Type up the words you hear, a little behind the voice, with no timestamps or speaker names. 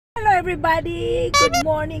everybody! Good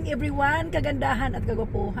morning everyone! Kagandahan at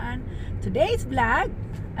kagwapuhan. Today's vlog,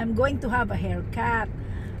 I'm going to have a haircut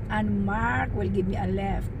and Mark will give me a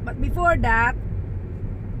lift. But before that,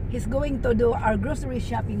 he's going to do our grocery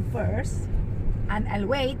shopping first. And I'll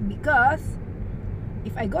wait because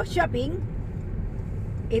if I go shopping,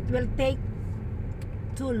 it will take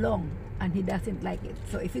too long and he doesn't like it.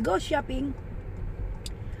 So if he goes shopping,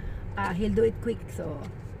 he'll do it quick. So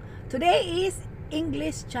today is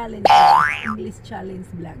English challenge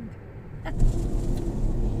vlog.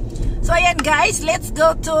 So ayan guys, let's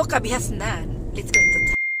go to Kabihasnan. Let's go into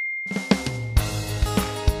town.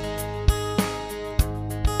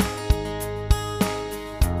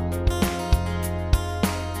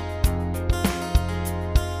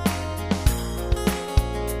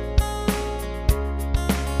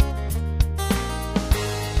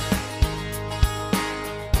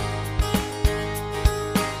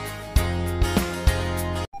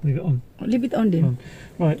 Leave it on. Leave it on then.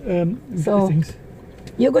 Right, So, things.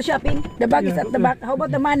 you go shopping. The bag is Yeah, at the back. How about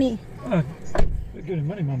the money? Oh, we're good at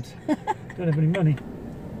money, mums. Don't have any money.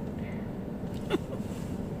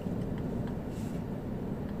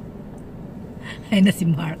 Ay na si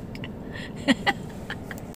Mark.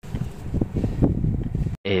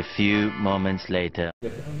 A few moments later.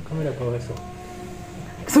 Camera ko eso.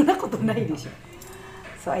 So nakutunay di siya.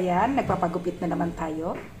 So ayan, nagpapagupit na naman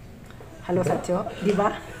tayo. Halo Satyo, di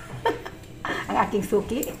ba? Ang aking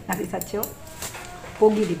suki, nasi Satyo.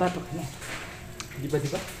 Pogi, di ba to kanya? Di ba?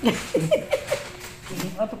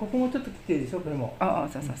 あとここもちょっと切っていいでしょ、これも。Oo,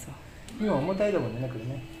 so. 今重たいだもんね、これ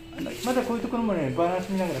ね。まだこういうところもね、バラン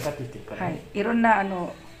ス見ながらカットしていくから、ね。はい。いろんな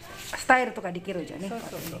スタイルとかできるじゃんね。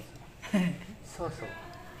そう。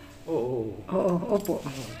おお。 Oo, opo.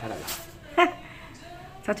 たらが。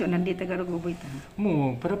Satyo, nandito ka rinた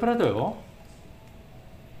もうパラパラだよ。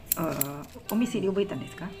お店で覚えたんで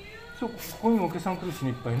すか？そう、ここにもお客さん来るしね、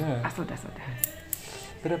いっぱいね。あ、そうだ。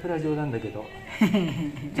ペラペラ冗談だけど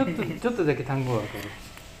ちょっとだけ単語はわかる。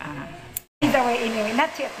In the way anyway, not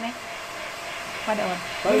yet ね。まだ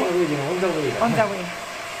バイの上でのオンザウェイだ。 on the way。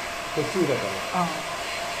 途中だから。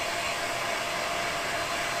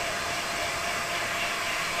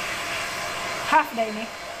ハーフだよね。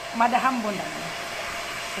まだ半分だね。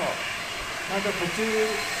そう。まだ途中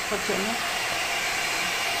こっちはね。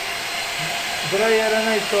ドライやら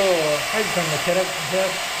ないとハイジさんのキャラクタ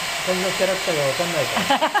ーがわかんないか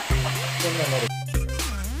らどんなのある。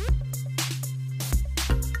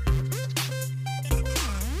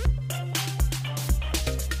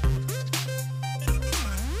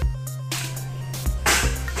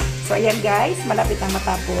So ayan guys, malapit na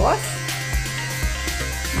matapos.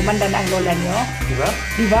 Gumanda na ang lola nyo. Diba?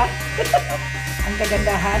 Diba? Ang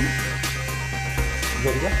kagandahan.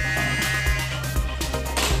 Diba?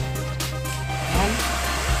 Ayan.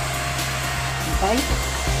 Okay.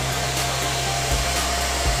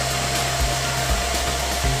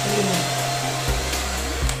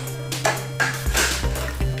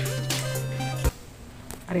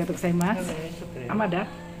 Arigatou gozaimasu. Amada?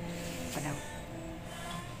 Padaw.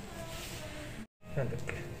 なんだっ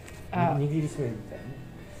け。あ、握りしめみたい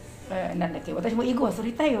な。なんだっけ、私も囲碁はそ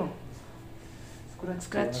りたいよ。スクラッチ。ス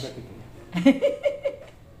クラッチ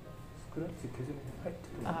削る。はい。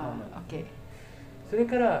あ、オッケー。それ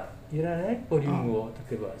からいらないボリュームを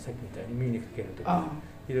例えばさっきみたいに耳にかけるとか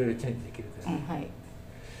いろいろチェンジできるから。はい。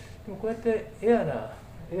でもこうやってエアな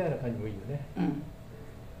感じもいいよね。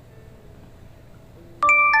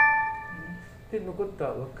で残った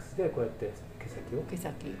ワックスでこうやって毛先をちょ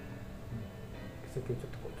っと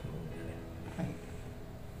こう整うんだよね。はい。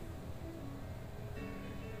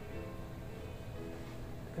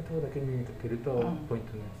片方だけ耳にかけるとポイン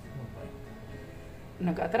トになる。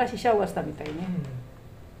なんか新しいシャワーしたみたいね。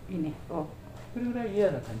いいね。これぐらい嫌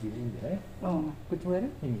な感じでいいんじゃない？こっちもやる？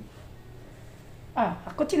耳。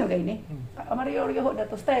こっちのがいいね。あまり両方だ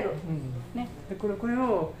とスタイル。ね。でこれを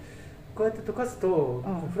こうやって溶かすと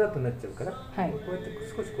フラットになっちゃうから、こうやって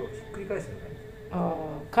少しこうひっくり返すのね。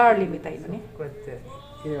カーリーみたいなね。こうやって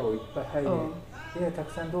エアをいっぱい入れ、エアた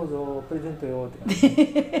くさんどうぞプレゼントよって感じ。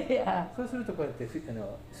そうするとこうやってスイ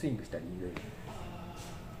ングしたりいろいろ。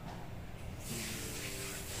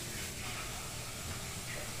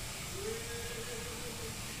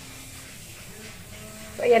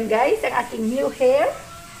So ayan guys, ang aking new hair.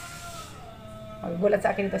 Magbulat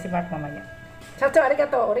sa akin ito si Mark mamaya. Chacho,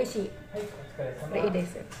 arigato, oreshi.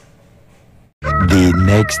 Reidesu. The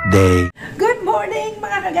next day. Good morning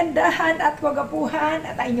mga kagandahan at kagapuhan.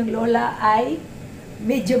 At ang inyong lola ay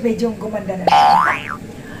medyo gumanda na.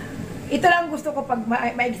 Ito lang gusto ko pag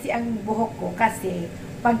maigsi ang buhok ko kasi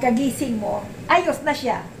pagkagising mo, ayos na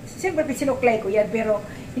siya. Siyempre sinuklay ko yan pero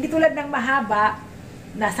Hindi tulad ng mahaba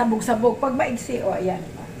na sabog-sabog. Pag maigsi, o ayan.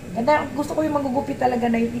 Ganda, gusto ko yung magugupit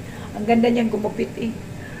talaga na yun. Ang ganda niyang gumupit eh.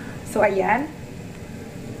 So ayan.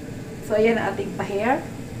 So ayan ang ating pa-hair.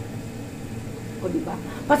 O diba?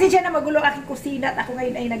 Pasensya na magulo aking kusina at ako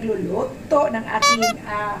ngayon ay nagluluto ng aking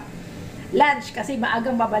lunch kasi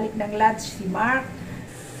maagang babalik ng lunch si Mark.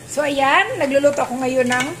 So ayan, nagluluto ako ngayon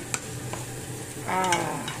ng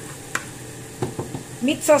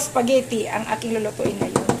meat sauce spaghetti ang aking lulutuin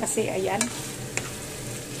ngayon kasi ayan.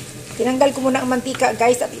 Tinanggal ko muna ang mantika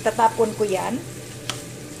guys at itatapon ko yan.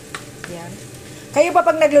 Yan. Kayo pa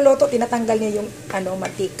pag nagluluto, tinatanggal niyo yung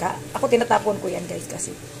mantika. Ako tinatapon ko yan guys kasi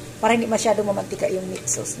para hindi masyadong mamantika yung meat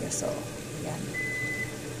sauce niyo. So, yan.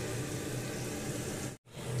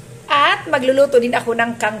 At magluluto din ako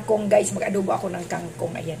ng kangkong guys. Mag-adobo ako ng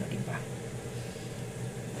kangkong. Ayan o, diba?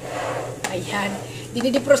 Ayan.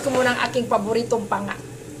 Dinidipros ko muna ang aking paboritong panga.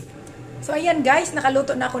 So, ayan guys.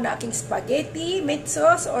 Nakaluto na ako ng aking spaghetti, meat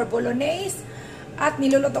sauce, or bolognese. At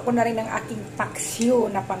niluluto ko na rin ang aking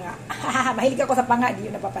paksiw na panga. Mahilig ako sa panga. Hindi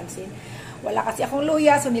yun napapansin. Wala kasi akong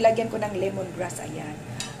luya. So, nilagyan ko ng lemongrass. Ayan.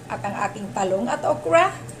 At ang aking talong at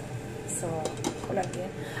okra. So, kulang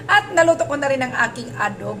yan. At naluto ko na rin ang aking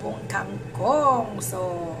adobong kangkong.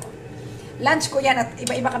 So, lunch ko yan. At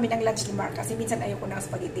iba-iba kami ng lunch ni Mark. Kasi minsan ayoko ng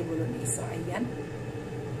spaghetti bolognese. So, ayan.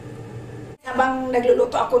 Habang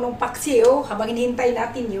nagluluto ako ng paksiw, habang hinihintay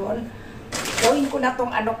natin yun, gawin ko na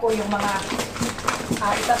tong yung mga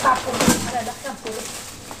itatapon ko.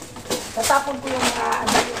 Tatapon ko yung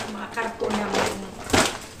mga karton ng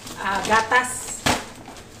gatas.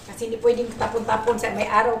 Kasi hindi pwedeng tapon-tapon sa may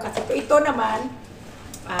araw kasi ito naman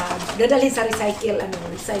dadalhin sa recycle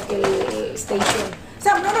station.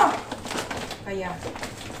 Sam, no. Kaya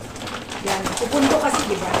yan, pupundo kasi,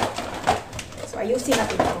 di ba? So ayusin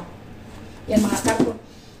natin ito. Yan mga karton.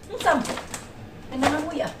 Sam, ano na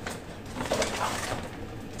mo ya?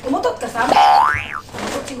 Umutot ka, Sam?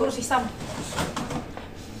 Umutot siguro si Sam.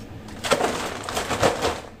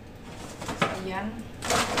 So ayan.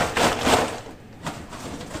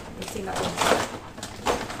 Natin.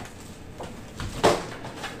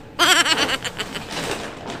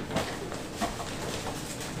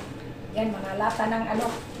 Yan, mga lata ng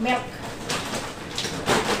milk.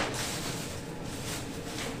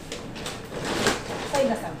 Say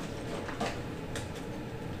na Sam.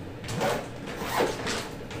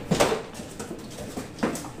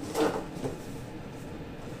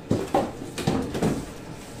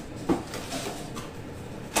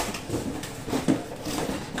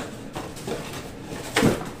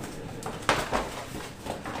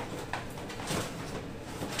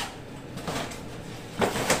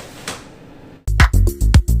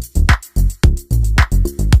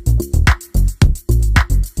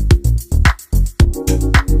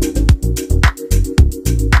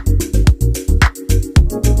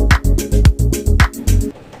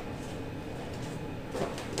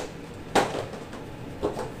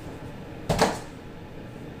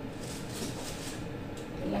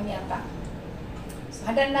 So,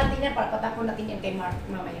 handan natin yan para patapon natin yan kay Mark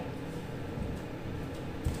mamaya.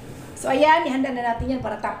 So, ayan, ihanda na natin yan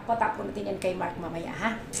para patapon natin yan kay Mark mamaya,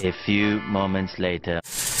 ha? A few moments later.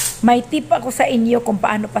 May tip ako sa inyo kung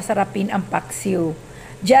paano pasarapin ang paksiw.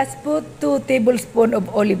 Just put 2 tablespoons of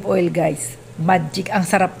olive oil, guys. Magic, ang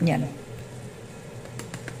sarap niyan.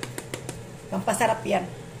 Pampasarap yan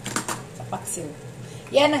sa paksiw.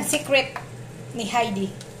 Yan ang secret ni Heidi.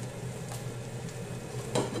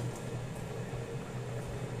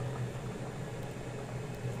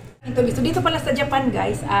 So, dito pala sa Japan,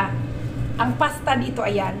 guys, ang pasta dito,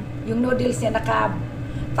 ayan, yung noodles niya,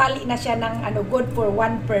 nakatali na siya ng good for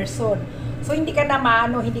 1 person. So, hindi ka na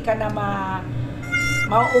hindi ka na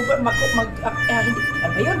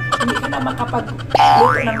hindi ka na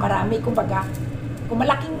makapagluto ng marami. Kumbaga, kung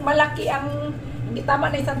malaki ang, hindi tama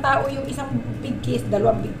na isang tao yung isang big kiss, 2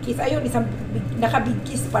 big kiss. Ayun, naka-big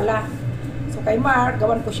kiss pala. So, kay Mark,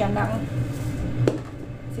 gawan ko siya ng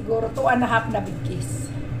siguro 2.5 na big kiss.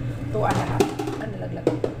 2.5. Ano nalaglag?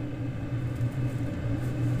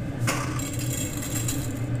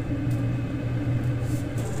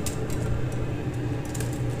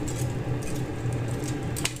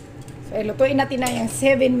 So, lutuin natin na yung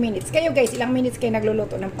 7 minutes. Kayo guys, ilang minutes kayo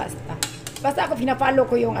nagluluto ng pasta? Basta ako, pinapalo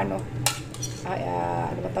ko yung ano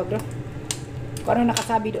ba tawag doon? Kung ano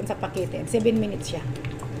nakasabi doon sa pakete. 7 minutes siya.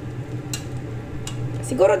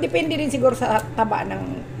 Siguro, depende rin siguro sa taba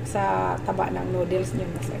ng noodles nyo.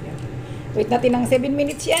 So, wait natin ng 7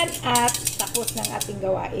 minutes yan at tapos ng ating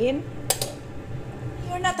gawain.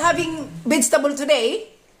 You're not having vegetable today?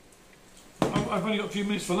 I've only got a few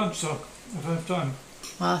minutes for lunch, so if I have time.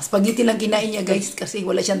 Spaghetti lang kinain niya, guys, kasi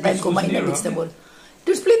wala siyang time kumain ng vegetable.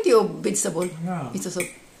 There's plenty of vegetable. Yeah. Miso soup.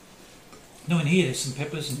 No, in here there's some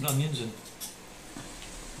peppers and onions and...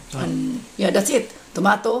 And yeah, that's it.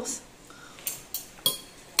 Tomatoes.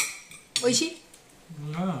 Oishi?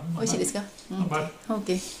 No, Oishi desu ka? not bad.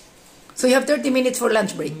 Okay. So you have 30 minutes for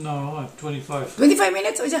lunch break? No, I have 25. 25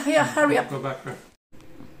 minutes? Oh, yeah, hurry up. Go back there.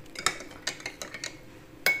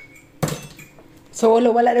 So,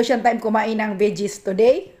 wala daw siyang time kumain ng veggies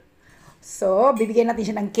today. So, bibigyan natin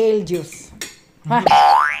siya ng kale juice. Ha?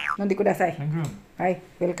 Nandi ko dasay. Thank you. Hi,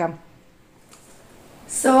 welcome.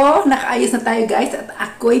 So, nakaayos na tayo, guys. At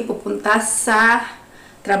ako'y pupunta sa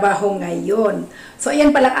trabaho ngayon. So,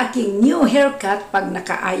 ayan palang aking new haircut pag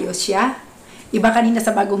nakaayos siya. Iba kanina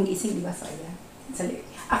sa bagong gising, di ba? So, ayan.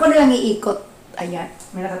 Ako na lang iikot. Ayan.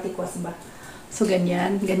 May nakatikwas ba? So,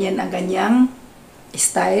 ganyan. Ganyan ang ganyang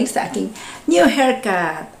style sa aking new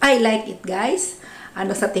haircut. I like it, guys.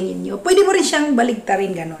 Ano sa tingin nyo? Pwede mo rin siyang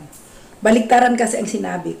baligtarin ganon. Baligtaran kasi ang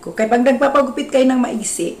sinabi ko. Kaya pag nagpapagupit kayo ng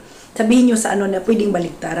maiksi, sabihin nyo sa ano na pwedeng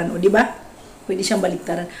baligtaran. O, di ba? Pwede siyang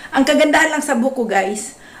baligtaran. Ang kagandahan lang sa buko,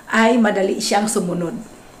 guys, ay madali siyang sumunod.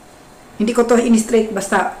 Hindi ko to in-straight,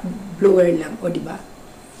 basta blower lang. O, di ba?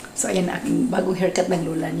 So, ayan na aking bagong haircut ng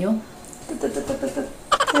lola nyo.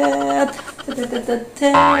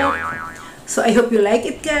 So, I hope you like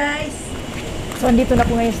it, guys. So, andito na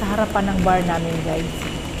po ngayon sa harapan ng bar namin, guys.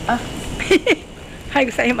 Hi,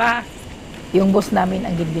 gozaimasu. Yung boss namin,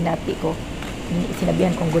 ang ginbinati ko.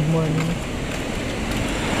 Sinabihan kong good morning.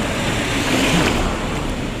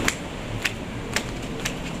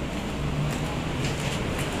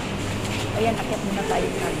 Ayan, akit muna tayo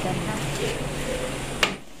kagdan, ha?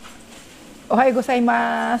 Ohayo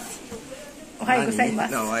gozaimasu. Ohayo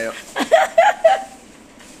gozaimasu. Ohayo.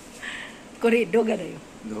 これ動画だよ。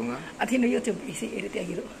動画？あての YouTube に入れてあ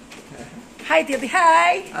げる。はいって言って、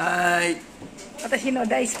はい。はい。私の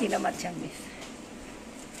大好きなまっちゃんです。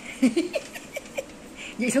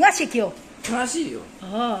忙しい今日。忙しいよ。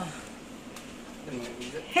Ah.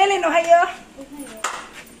 Helen, ohayo.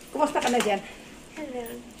 Kumusta ka na dyan? Hello.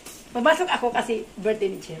 Pumasok ako kasi birthday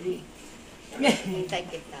ni Cherry. Hintay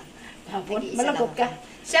kita. Hapon, Nag-iisa malapot lang ka. ako.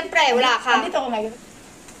 Siyempre, wala ka. Andito ako ngayon.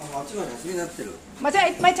 あ、あっちは休みになってる。 Matcha,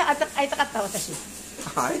 may tsaka ay takata watashi.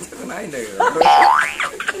 会いたくないんだけど。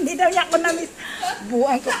 Hindi daw niya ako na-miss.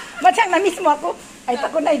 Buwan ko. Matcha, na-miss mo ako. Ay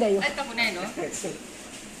takunay dayo. Ay, tako na yun, no?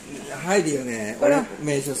 ハイディをね、俺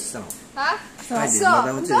名称したの。 Ha? ハイディ、マ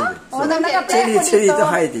ダムチェリーで。 Oh, nang nag-apply チェリ ako ー、チェリー dito. と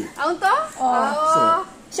ハイディ。 Ang to? Oh.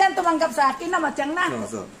 Siya ang tumanggap sa akin na Matchang na. そう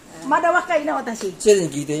そう。 Madawak kayo na watashi. チェリー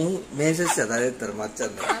に聞いていい？名称した誰だったらまっちゃ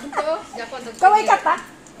んだよ。 Ang to? Japan to. Kaway kata?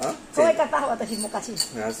 あ？チェ Kaway リー。 kata watashi mo kasi.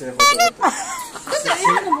 忘れほどだった。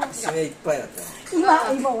締めいっぱいだったよ。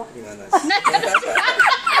 Ima wa. 今なし。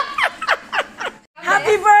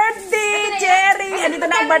 Happy birthday, Cherry! Andito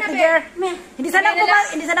na ang birthday girl. Hindi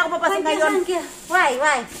sana ako papasok ngayon.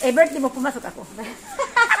 Why? Eh, birthday mo, pumasok ako.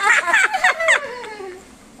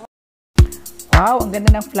 Wow, ang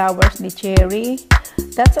ganda ng flowers ni Cherry.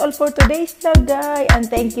 That's all for today's vlog, guys. And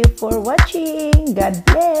thank you for watching. God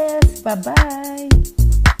bless. Bye-bye.